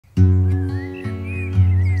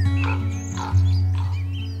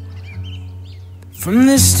From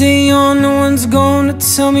this day on, no one's gonna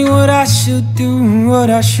tell me what I should do and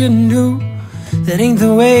what I shouldn't do. That ain't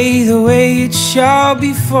the way it shall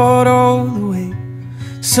be fought all the way.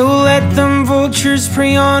 So let them vultures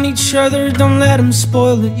prey on each other, don't let them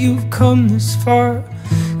spoil it, you've come this far.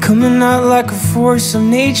 Coming out like a force of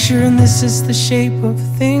nature, and this is the shape of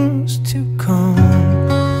things to come.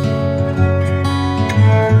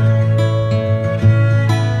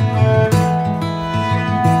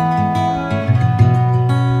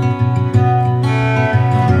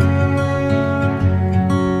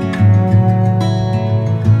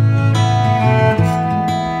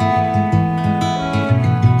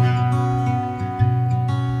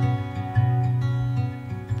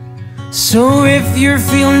 So if you're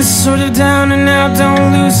feeling sort of down and out,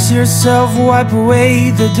 don't lose yourself, wipe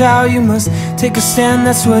away the doubt. You must take a stand,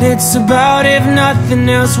 that's what it's about. If nothing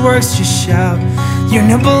else works, just shout. You're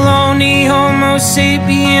no baloney homo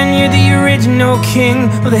sapien, you're the original king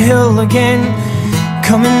of the hill again.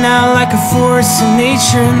 Coming out like a force of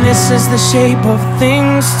nature, and this is the shape of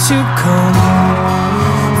things to come.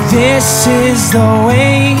 This is the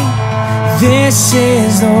way, this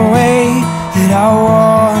is the way that I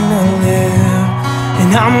wanna live,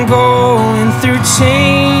 and I'm going through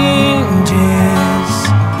changes.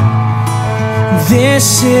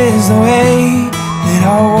 This is the way that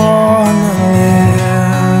I wanna live.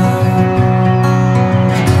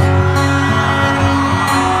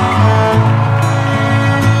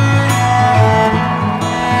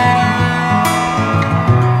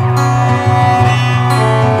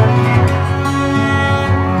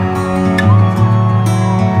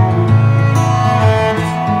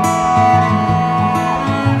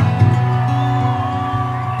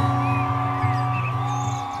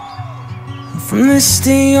 From this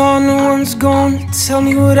day on, no one's gonna tell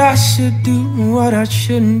me what I should do and what I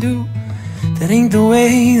shouldn't do. That ain't the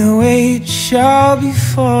way it shall be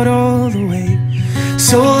fought all the way.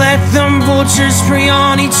 So let them vultures prey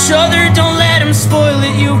on each other, don't let them spoil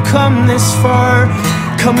it, you've come this far.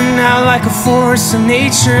 Coming out like a force of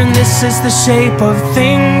nature, and this is the shape of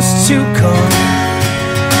things to come.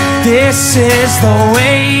 This is the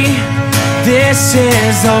way, this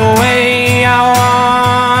is the way I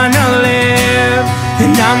wanna live,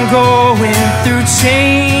 and I'm going through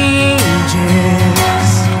changes.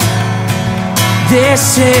 This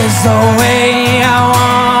is the way I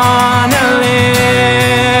wanna live.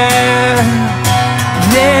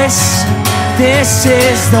 This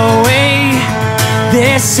is the way,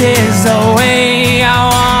 this is the way I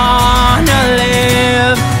wanna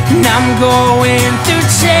live, and I'm going through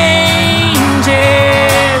changes.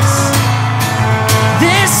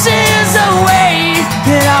 This is the way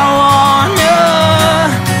that I wanna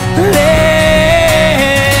live.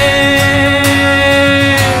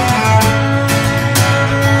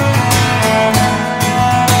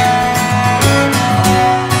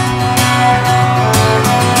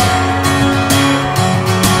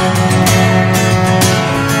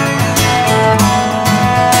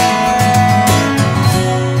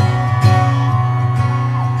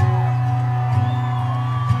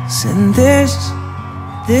 And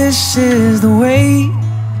this is the way,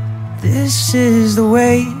 this is the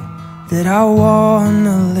way that I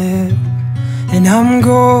wanna live, and I'm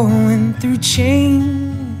going through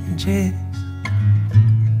changes.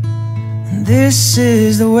 And this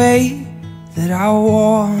is the way that I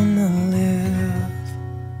wanna live.